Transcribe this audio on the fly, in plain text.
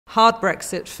Hard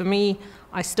Brexit, for me,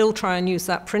 I still try and use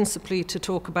that principally to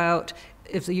talk about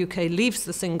if the UK leaves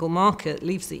the single market,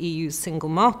 leaves the EU's single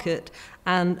market,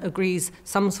 and agrees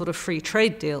some sort of free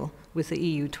trade deal with the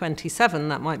EU 27.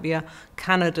 That might be a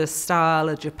Canada-style,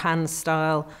 a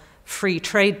Japan-style free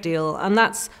trade deal. And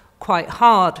that's quite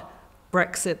hard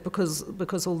Brexit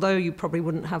because although you probably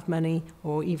wouldn't have many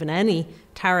or even any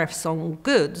tariffs on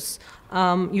goods,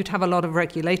 you'd have a lot of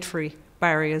regulatory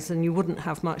barriers and you wouldn't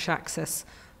have much access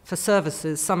for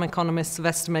services. Some economists have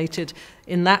estimated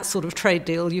in that sort of trade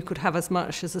deal you could have as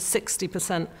much as a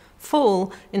 60%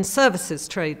 fall in services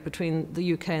trade between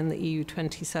the UK and the EU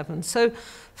 27. So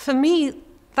for me,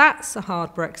 that's a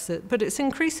hard Brexit, but it's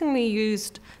increasingly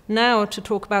used now to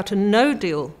talk about a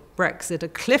no-deal Brexit, a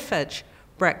cliff edge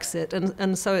Brexit,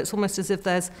 and so it's almost as if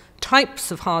there's types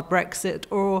of hard Brexit,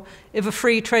 or if a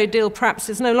free trade deal perhaps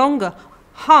is no longer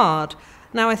hard.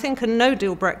 Now, I think a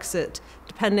no-deal Brexit,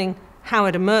 depending how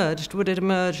it emerged, would it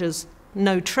emerge as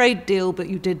no trade deal, but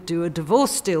you did do a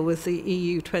divorce deal with the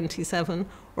EU 27,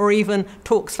 or even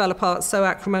talks fell apart so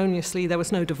acrimoniously there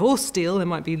was no divorce deal, there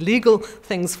might be legal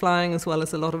things flying as well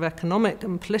as a lot of economic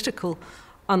and political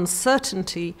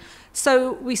uncertainty.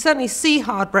 So we certainly see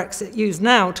hard Brexit used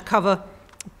now to cover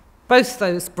both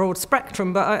those broad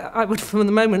spectrum, but I would for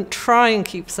the moment try and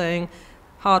keep saying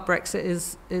hard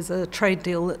Brexit is a trade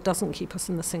deal that doesn't keep us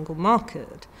in the single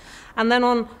market. And then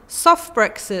on soft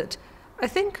Brexit, I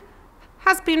think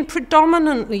has been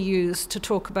predominantly used to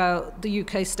talk about the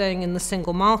UK staying in the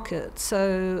single market.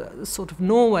 So the sort of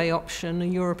Norway option, a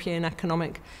European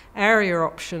Economic Area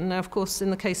option. Now, of course,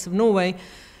 in the case of Norway,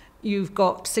 you've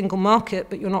got single market,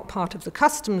 but you're not part of the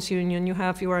customs union. You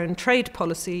have your own trade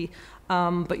policy,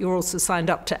 but you're also signed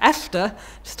up to EFTA,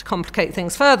 just to complicate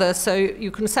things further. So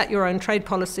you can set your own trade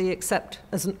policy, except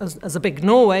as a big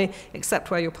Norway,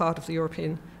 except where you're part of the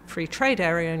European Free Trade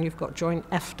Area and you've got joint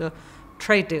EFTA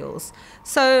trade deals.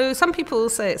 So some people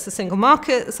say it's a single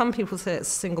market, some people say it's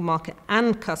a single market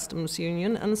and customs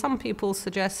union, and some people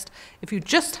suggest if you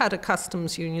just had a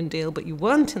customs union deal but you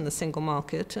weren't in the single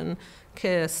market, and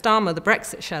Keir Starmer, the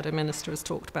Brexit shadow minister, has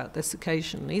talked about this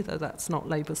occasionally, though that's not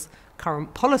Labour's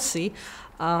current policy.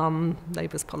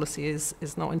 Labour's policy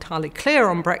is not entirely clear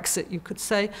on Brexit, you could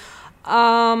say.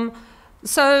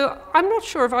 So I'm not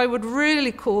sure if I would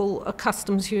really call a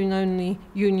customs union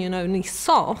only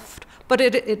soft, but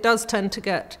it does tend to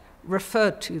get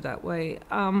referred to that way.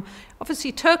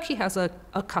 Obviously, Turkey has a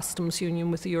customs union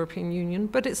with the European Union,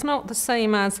 but it's not the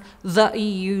same as the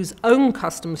EU's own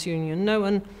customs union.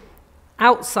 No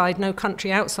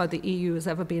country outside the EU has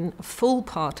ever been a full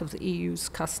part of the EU's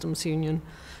customs union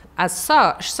as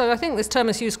such. So I think this term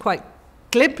is used quite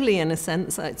glibly in a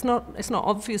sense. It's not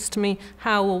obvious to me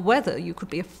how or whether you could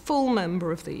be a full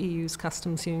member of the EU's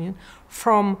customs union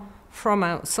from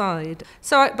outside.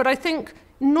 But I think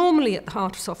normally at the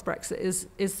heart of soft Brexit is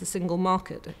the single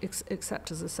market,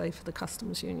 except, as I say, for the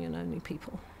customs union only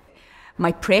people.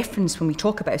 My preference when we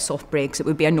talk about a soft Brexit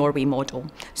would be a Norway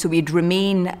model. So we'd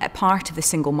remain a part of the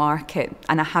single market,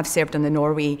 and I have served on the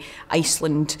Norway,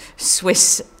 Iceland,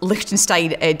 Swiss,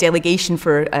 Liechtenstein delegation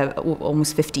for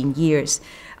almost 15 years.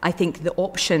 I think the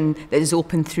option that is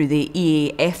open through the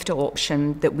EA-EFTA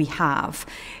option that we have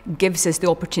gives us the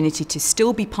opportunity to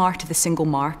still be part of the single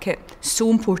market, so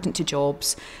important to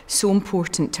jobs, so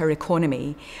important to our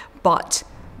economy, but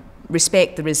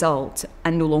respect the result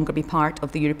and no longer be part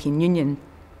of the European Union.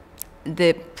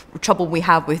 The trouble we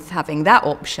have with having that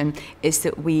option is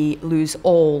that we lose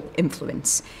all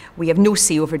influence. We have no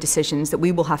say over decisions that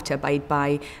we will have to abide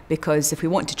by, because if we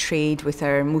want to trade with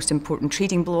our most important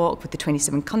trading bloc, with the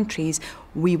 27 countries,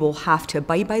 we will have to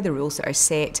abide by the rules that are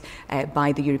set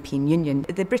by the European Union.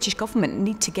 The British government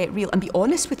need to get real and be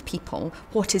honest with people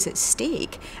what is at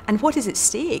stake. And what is at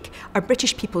stake are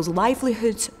British people's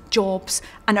livelihoods, jobs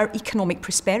and our economic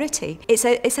prosperity. It's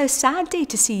a sad day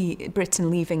to see Britain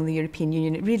leaving the European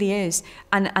Union, it really is.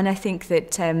 And I think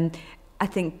that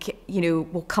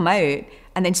we'll come out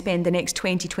and then spend the next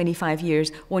 20, 25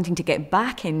 years wanting to get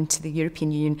back into the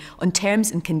European Union on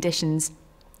terms and conditions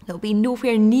that will be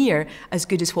nowhere near as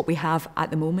good as what we have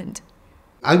at the moment.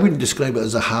 I wouldn't describe it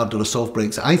as a hard or a soft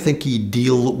Brexit. I think a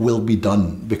deal will be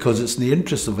done because it's in the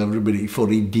interest of everybody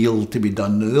for a deal to be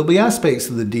done. There'll be aspects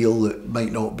of the deal that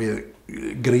might not be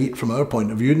great from our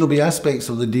point of view, and there'll be aspects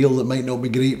of the deal that might not be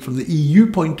great from the EU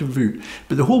point of view.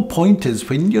 But the whole point is,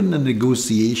 when you're in a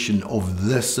negotiation of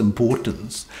this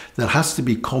importance, there has to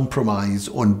be compromise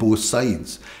on both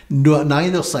sides.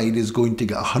 Neither side is going to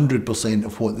get 100%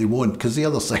 of what they want, because the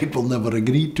other side will never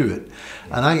agree to it.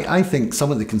 And I think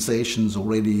some of the concessions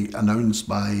already announced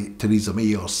by Theresa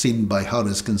May, or seen by her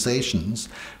as concessions,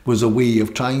 was a way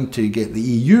of trying to get the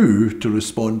EU to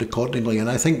respond accordingly. And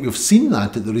I think we've seen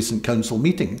that at the recent Council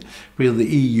meeting, where the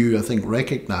EU, I think,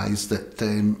 recognised that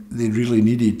they really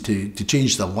needed to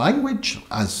change their language,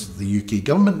 as the UK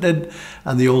government did,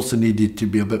 and they also needed to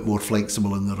be a bit more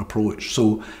flexible in their approach.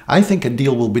 So I think a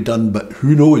deal will be done, but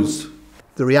who knows?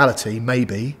 The reality may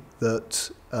be that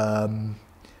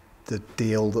the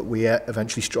deal that we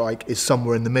eventually strike is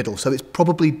somewhere in the middle. So it's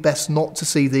probably best not to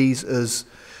see these as,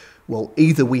 well,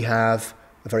 either we have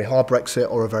a very hard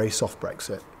Brexit or a very soft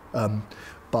Brexit.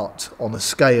 But on a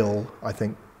scale, I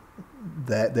think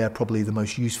they're probably the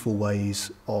most useful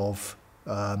ways of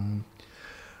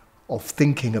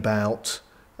thinking about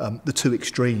the two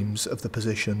extremes of the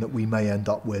position that we may end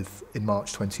up with in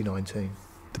March 2019.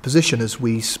 The position as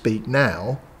we speak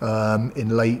now,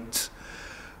 in late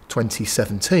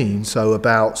 2017, so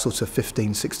about sort of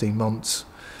 15, 16 months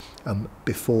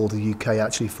before the UK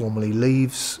actually formally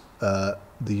leaves the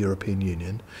European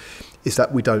Union, is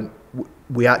that we don't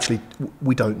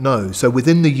know. So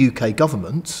within the UK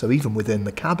government, so even within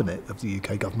the cabinet of the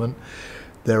UK government,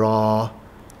 there are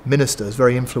ministers,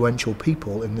 very influential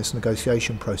people in this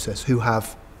negotiation process, who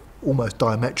have almost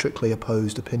diametrically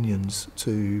opposed opinions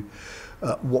to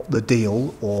what the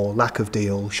deal or lack of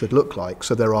deal should look like.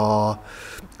 So there are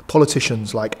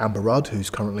politicians like Amber Rudd, who's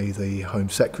currently the Home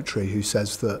Secretary, who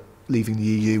says that leaving the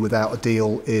EU without a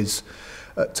deal is,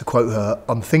 to quote her,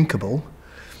 unthinkable.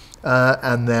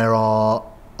 And there are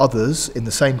others in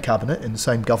the same cabinet, in the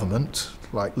same government,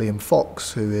 like Liam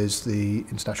Fox, who is the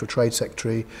International Trade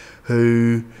Secretary,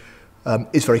 who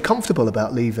is very comfortable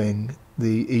about leaving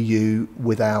the EU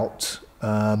without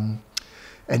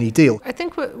any deal. I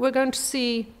think we're going to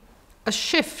see a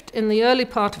shift in the early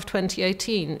part of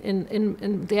 2018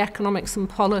 in the economics and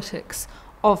politics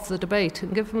of the debate.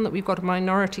 And given that we've got a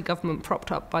minority government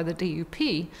propped up by the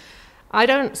DUP, I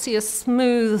don't see a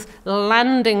smooth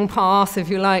landing path, if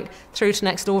you like, through to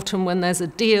next autumn when there's a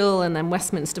deal and then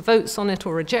Westminster votes on it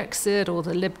or rejects it, or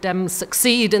the Lib Dems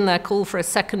succeed in their call for a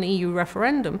second EU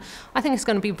referendum. I think it's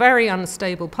going to be very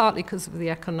unstable, partly because of the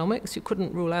economics. You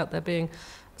couldn't rule out there being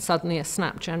suddenly a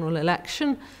snap general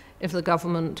election if the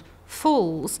government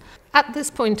falls. At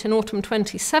this point in autumn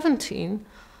 2017,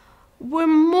 we're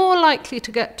more likely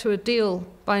to get to a deal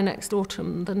by next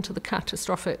autumn than to the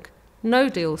catastrophic no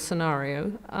deal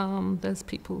scenario. There's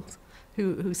people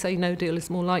who say no deal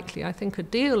is more likely. I think a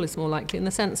deal is more likely in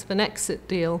the sense of an exit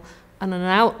deal and an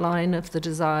outline of the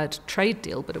desired trade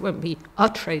deal, but it won't be a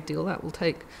trade deal. That will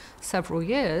take several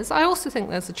years. I also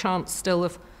think there's a chance still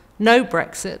of no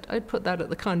Brexit. I'd put that at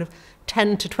the kind of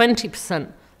 10 to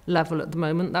 20% level at the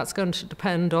moment. That's going to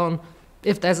depend on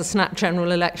if there's a snap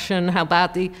general election, how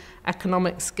bad the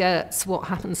economics gets, what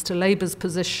happens to Labour's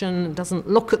position. It doesn't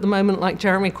look at the moment like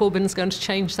Jeremy Corbyn's going to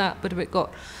change that, but if it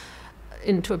got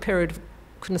into a period of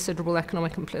considerable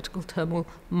economic and political turmoil,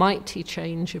 might he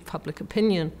change if public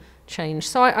opinion changed?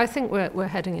 So I think we're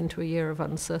heading into a year of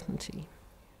uncertainty.